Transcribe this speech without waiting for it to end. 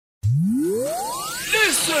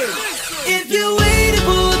If you're waiting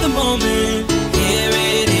for the moment, here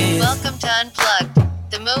it is. Welcome to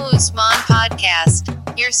Unplugged, the Mo Usman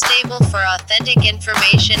podcast, your stable for authentic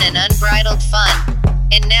information and unbridled fun.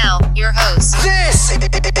 And now, your host. This is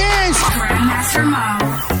Grandmaster Mo.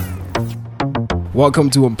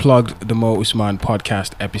 Welcome to Unplugged, the Mo Usman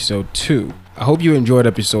podcast, episode 2. I hope you enjoyed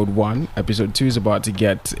episode 1. Episode 2 is about to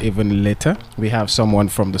get even later. We have someone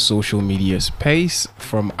from the social media space,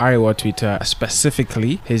 from Arewa Twitter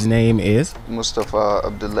specifically. His name is Mustafa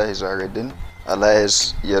Abdullahi Zareddin,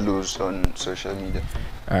 alias Yellows on social media.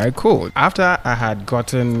 Alright, cool. After I had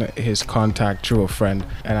gotten his contact through a friend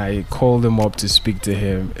and I called him up to speak to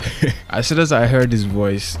him, as soon as I heard his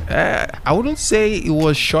voice, I wouldn't say it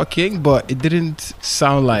was shocking, but it didn't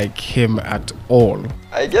sound like him at all.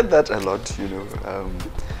 I get that a lot,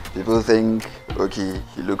 people think, okay,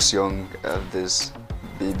 he looks young, this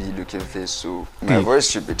baby looking face, so my voice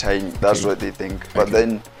should be tiny. That's what they think. But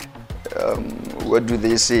then, what do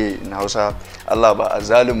they say in Hausa? Allah ba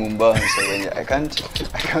azalimun ba. I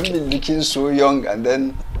can't be looking so young and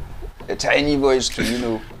then a tiny voice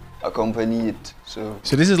to, accompany it. So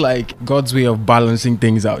this is like God's way of balancing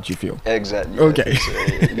things out, you feel? Exactly. Okay.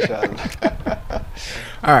 Inshallah.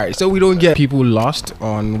 Alright, so we don't get people lost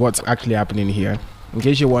on what's actually happening here. In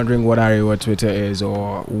case you're wondering what Arewa Twitter is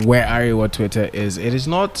or where Arewa Twitter is, it is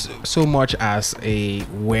not so much as a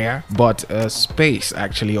where, but a space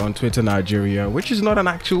actually on Twitter Nigeria, which is not an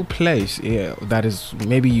actual place. Yeah, that is,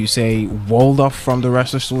 maybe you say, walled off from the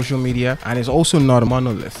rest of social media, and it's also not a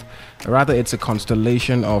monolith. Rather, it's a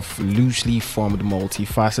constellation of loosely formed,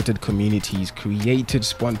 multifaceted communities created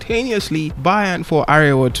spontaneously by and for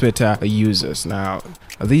Arewa Twitter users. Now,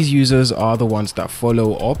 these users are the ones that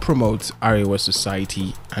follow or promote Arewa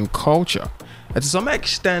society and culture. And to some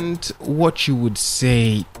extent, what you would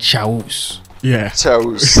say, chaos. Yeah.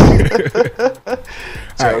 Chaos.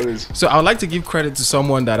 Right. So I would like to give credit to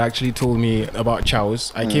someone that actually told me about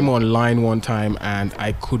Chaos. I came online one time and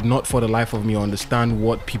I could not for the life of me understand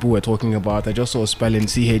what people were talking about. I just saw spelling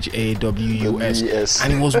CHAWUS. Yes.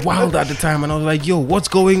 And it was wild at the time and I was like, yo, what's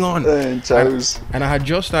going on? Chaos. And I had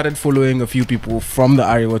just started following a few people from the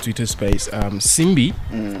Arewa Twitter space. Simbi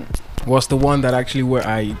was the one that actually where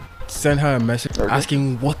I sent her a message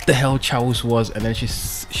asking what the hell Chaos was, and then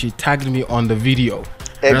she tagged me on the video.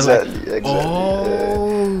 Exactly.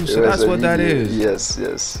 Oh, so that's what that is. Yes.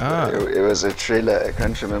 It was a trailer. I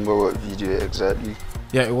can't remember what video exactly.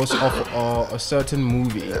 Yeah, it was of a certain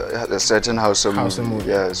movie. A certain house of movie.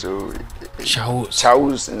 Yeah, so Chaos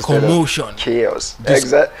instead commotion, of chaos.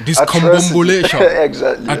 Exactly. Discombobulation.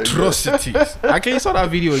 Exactly. Atrocities. I actually saw that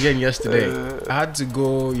video again yesterday. I had to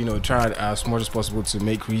go, try as much as possible to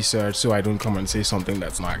make research so I don't come and say something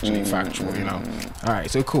that's not actually factual. All right,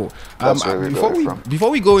 so cool. Before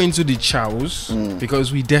we go into the chows,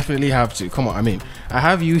 because we definitely have to. Come on, I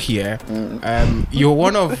have you here. You're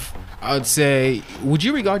one of, I'd say, would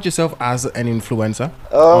you regard yourself as an influencer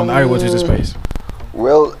on Arewa Twitter space?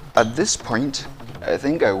 Well, at this point, I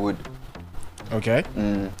think I would. Okay.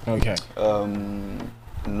 Okay.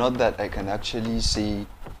 Not that I can actually say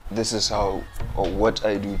this is how or what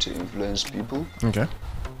I do to influence people. Okay.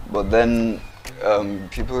 But then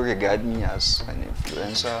people regard me as an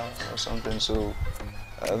influencer or something, so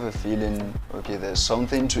I have a feeling, okay, there's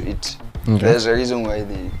something to it. Okay. There's a reason why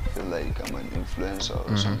they feel like I'm an influencer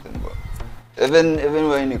or something. But even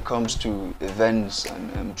when it comes to events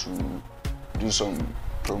and to do some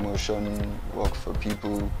promotion work for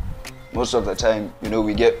people, most of the time,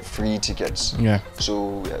 we get free tickets. Yeah.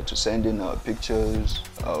 So we have to send in our pictures,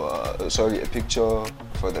 a picture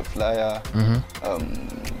for the flyer,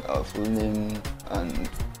 our full name, and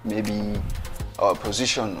maybe our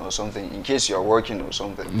position or something in case you're working or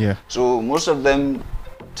something. Yeah. So most of them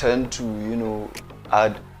tend to,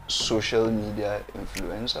 add social media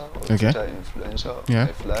influencer or Twitter influencer,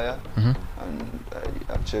 a flyer, and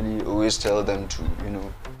I actually always tell them to,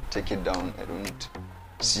 take it down. I don't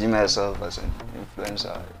see myself as an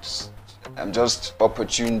influencer. I'm just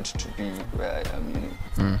opportuned to be where I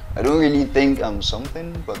am, I don't really think I'm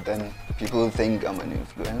something, but then people think I'm an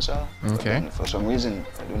influencer. Okay. For some reason,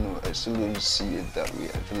 I don't know, I still don't see it that way.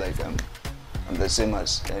 I feel like I'm the same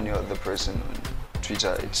as any other person on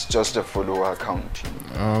Twitter. It's just a follower account.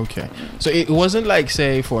 Okay. So it wasn't like,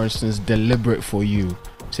 say, for instance, deliberate for you.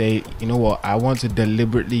 Say, you know what, I want to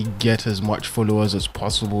deliberately get as much followers as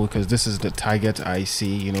possible because this is the target I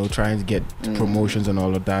see, trying to get promotions and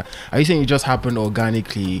all of that. Are you saying it just happened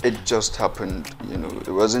organically? It just happened,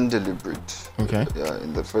 it wasn't deliberate. Okay. Yeah,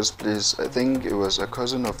 in the first place, I think it was a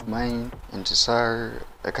cousin of mine, Intisar,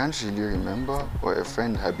 I can't really remember, or a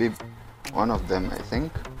friend, Habib, one of them, I think.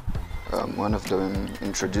 one of them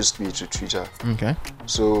introduced me to Twitter. Okay.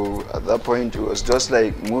 So at that point, it was just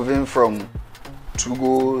like moving from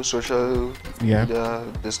Tugo social media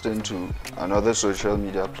distant to another social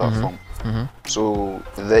media platform. So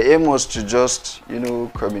the aim was to just,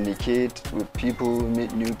 communicate with people,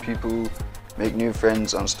 meet new people, make new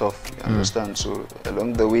friends and stuff. You understand? So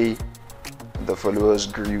along the way, the followers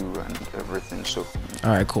grew and everything. So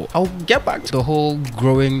all right, cool. I'll get back to the whole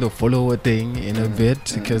growing the follower thing in a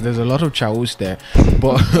bit, because there's a lot of chaos there.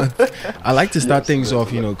 But I like to start things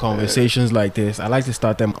off, conversations like this. I like to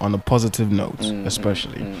start them on a positive note,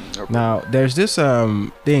 especially. Okay. Now, there's this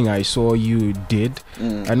thing I saw you did,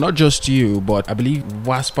 and not just you, but I believe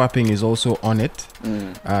Waspapping is also on it.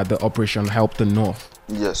 The Operation Help the North.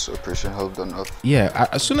 Yes, Operation Help the North. Yeah,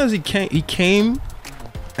 as soon as he came.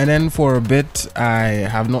 And then for a bit, I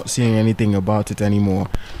have not seen anything about it anymore.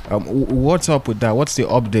 What's up with that? What's the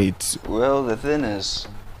update? Well, the thing is,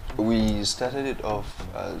 we started it off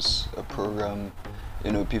as a program.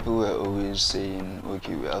 People were always saying,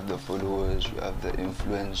 okay, we have the followers, we have the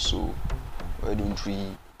influence, so why don't we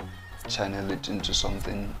channel it into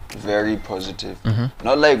something very positive?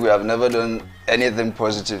 Not like we have never done anything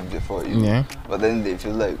positive before, but then they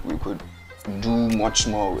feel like we could do much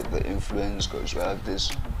more with the influence because we have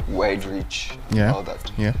this wide reach and all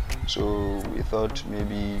that. So we thought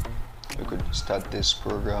maybe we could start this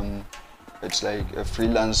program. It's like a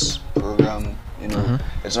freelance program,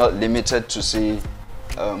 It's not limited to say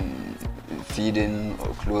feeding or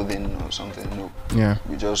clothing or something. No.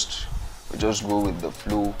 We just go with the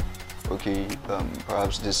flow. Okay,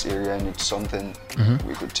 perhaps this area needs something.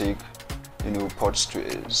 We could take pots to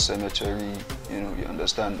a cemetery, you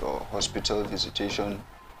understand, or hospital visitation,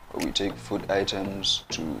 or we take food items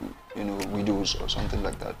to, widows or something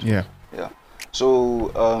like that. Yeah.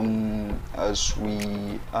 So, as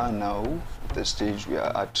we are now, the stage we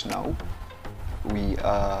are at now, we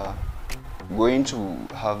are going to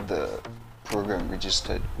have the program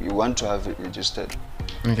registered. We want to have it registered.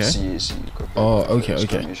 Okay. CAC. Okay.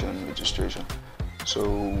 Commission registration.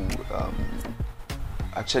 So,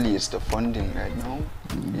 actually, it's the funding right now.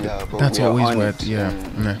 But that's we are always on where it.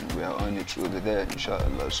 We are on it over there,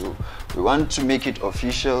 inshallah. So we want to make it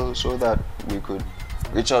official so that we could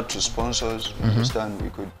reach out to sponsors. Understand? We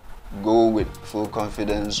could go with full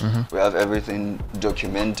confidence. We have everything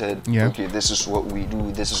documented. Okay, this is what we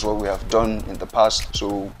do. This is what we have done in the past.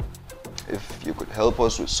 So if you could help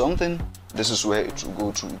us with something, this is where it will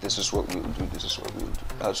go to, this is what we'll do, this is what we'll do.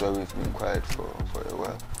 That's why we've been quiet for a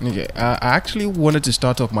while. Okay, I actually wanted to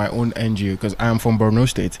start off my own NGO because I am from Borno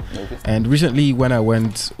State. Okay. And recently when I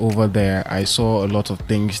went over there, I saw a lot of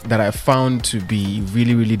things that I found to be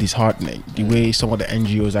really, really disheartening. The way some of the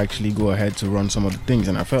NGOs actually go ahead to run some of the things.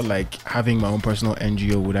 And I felt like having my own personal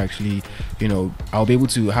NGO would actually, I'll be able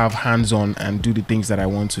to have hands-on and do the things that I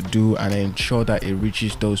want to do and ensure that it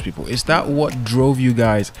reaches those people. Is that what drove you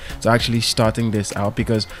guys to actually starting this out?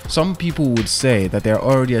 Because some people would say that there are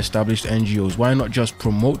already established NGOs. Why not just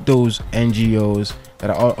promote those NGOs that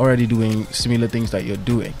are already doing similar things that you're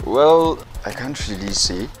doing? Well, I can't really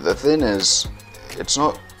say. The thing is, it's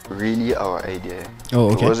not really our idea.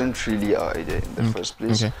 Oh, okay. It wasn't really our idea in the first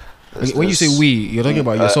place. Okay. When you say we, you're talking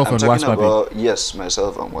about yourself and Waspapping? Yes,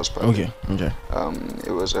 myself and Waspapping. Okay.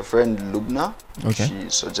 It was a friend, Lubna. Okay. She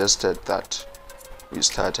suggested that we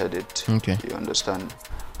started it. Okay. You understand?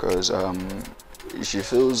 Because she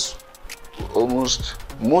feels almost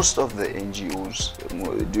most of the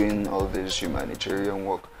NGOs doing all this humanitarian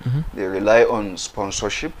work, they rely on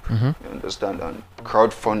sponsorship, you understand, and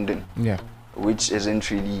crowdfunding, which isn't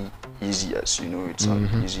really easy, as you know. It's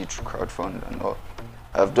not easy to crowdfund and all.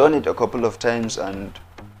 I've done it a couple of times, and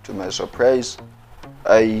to my surprise,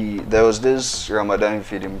 there was this Ramadan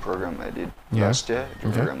feeding program I did last year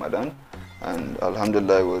during Ramadan, and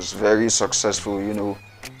alhamdulillah, it was very successful.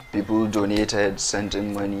 People donated, sent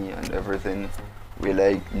in money and everything. We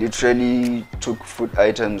literally took food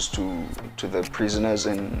items to the prisoners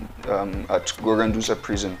in at Gorandusa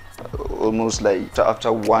prison, almost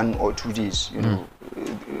after 1 or 2 days,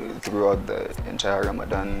 throughout the entire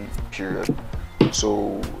Ramadan period.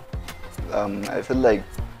 So I feel like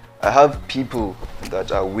I have people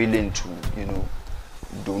that are willing to,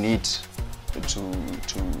 donate to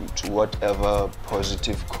whatever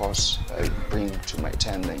positive cause I bring to my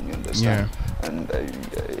timeline, you understand? And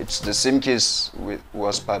it's the same case with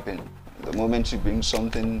Waspapping. The moment you bring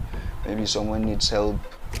something, maybe someone needs help,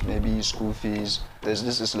 maybe school fees. There's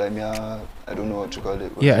this Islamia, I don't know what to call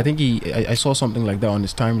it. I think I saw something like that on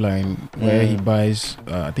his timeline where he buys,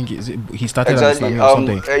 I think he started at Islamia or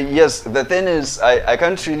something. Yes, the thing is, I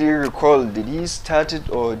can't really recall, did he start it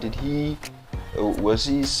or did he Was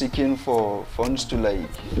he seeking for funds to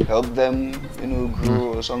like help them,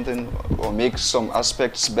 grow or something, or make some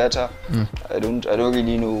aspects better? I don't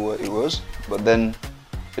really know what it was, but then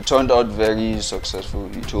it turned out very successful.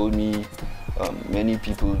 He told me many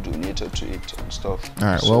people donated to it and stuff. All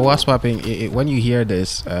right. Well, what's popping? When you hear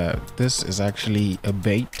this, this is actually a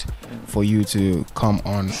bait for you to come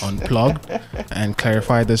on Unplugged and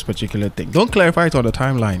clarify this particular thing. Don't clarify it on the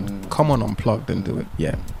timeline. Come on Unplugged and do it.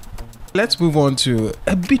 Yeah. Let's move on to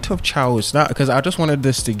a bit of chows now, because I just wanted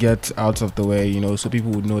this to get out of the way, so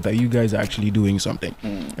people would know that you guys are actually doing something.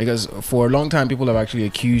 Because for a long time, people have actually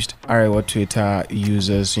accused Arewa Twitter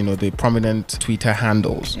users, the prominent Twitter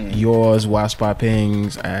handles. Yours, Waspa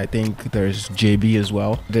Pings, I think there's JB as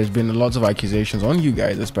well. There's been lots of accusations on you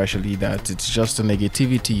guys, especially that it's just the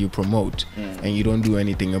negativity you promote and you don't do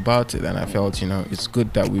anything about it. And I felt, it's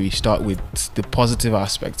good that we start with the positive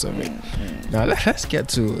aspects of it. Now, let's get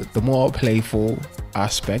to the more playful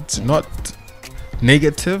aspects, not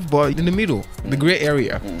negative, but in the middle, the gray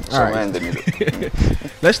area. Somewhere in the middle.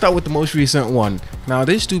 Let's start with the most recent one. Now,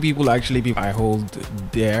 these two people actually I hold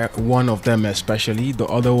there. One of them especially. The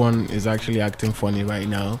other one is actually acting funny right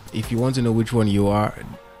now. If you want to know which one you are,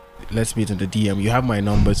 let's meet in the DM. You have my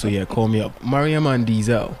number, so yeah, call me up. Mariam and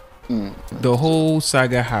Diesel. The whole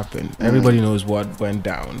saga happened. Everybody knows what went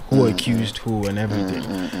down, who accused who and everything.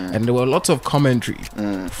 And there were lots of commentary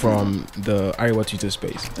from the Arewa Twitter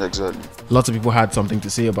space. Exactly. Lots of people had something to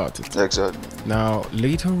say about it. Exactly. Now,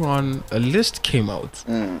 later on, a list came out.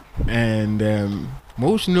 And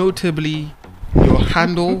most notably, your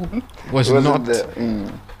handle was not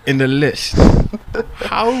in the list.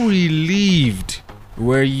 How relieved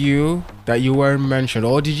were you that you weren't mentioned?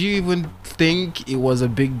 Or did you even think it was a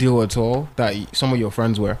big deal at all that some of your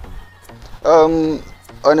friends were?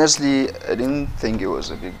 Honestly, I didn't think it was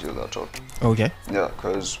a big deal at all. Okay. Yeah,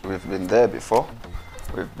 because we've been there before.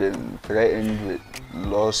 We've been threatened with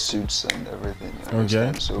lawsuits and everything.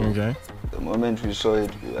 Okay. So the moment we saw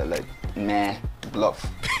it, we were like, nah, bluff.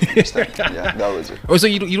 Yeah, that was it. Oh, so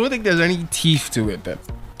you don't think there's any teeth to it then?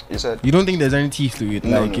 You said? You don't think there's any teeth to it?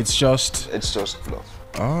 No, like, it's just... It's just bluff.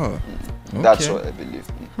 Oh. Okay. That's what I believe.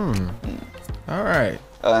 All right.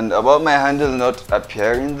 And about my handle not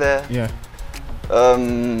appearing there,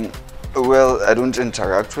 well, I don't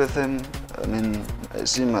interact with him. I mean, I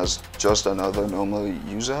see him as just another normal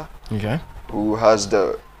user who has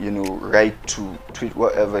the right to tweet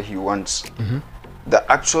whatever he wants. The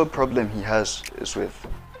actual problem he has is with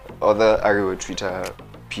other Arewa Twitter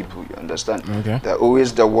people, you understand? They're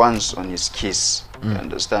always the ones on his case, you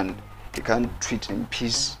understand? He can't tweet in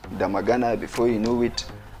peace. The Magana, before you know it,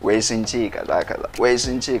 always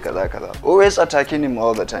attacking him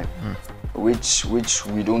all the time, which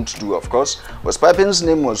we don't do, of course. Waspapin's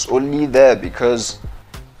name was only there because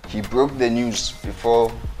he broke the news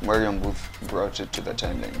before Mariam Booth brought it to the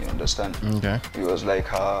timeline, you understand? He was like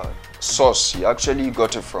her source. He actually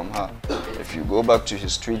got it from her. If you go back to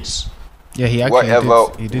his tweets, he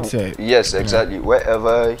actually did say it. Yes, exactly.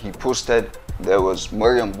 Wherever he posted, there was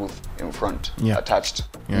Mariam Booth in front, attached,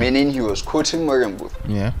 meaning he was quoting Mariam Booth.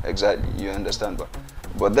 Exactly, you understand?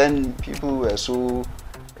 But then people were so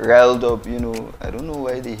riled up, I don't know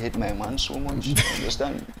why they hate my man so much. You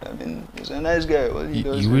understand? I mean, he's a nice guy. All he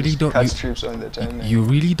does is cut strips on the timeline. You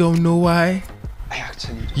really don't know why? I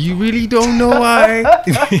actually don't. You really don't know why?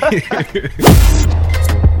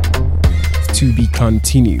 To be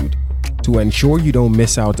continued. To ensure you don't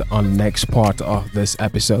miss out on next part of this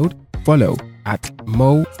episode, follow at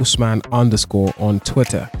 @MoUsman_ on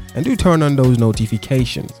Twitter and do turn on those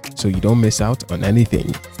notifications so you don't miss out on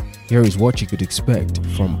anything. Here is what you could expect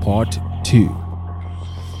from part 2.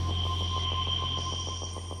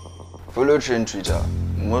 Follow Train Twitter.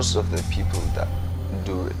 Most of the people that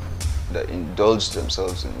do it, that indulge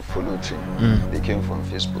themselves in follow Train, they came from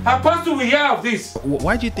Facebook. How fast do we hear of this?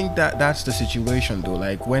 Why do you think that's the situation though?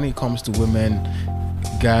 Like when it comes to women,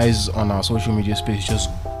 guys on our social media space just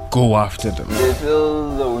go after them. They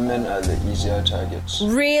feel the women are the easier targets.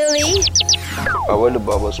 Really? Awele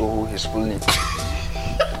Babasoho, his full name.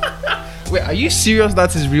 Wait, are you serious?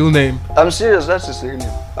 That's his real name? I'm serious, that's his real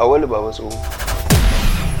name. Awele Babasoho.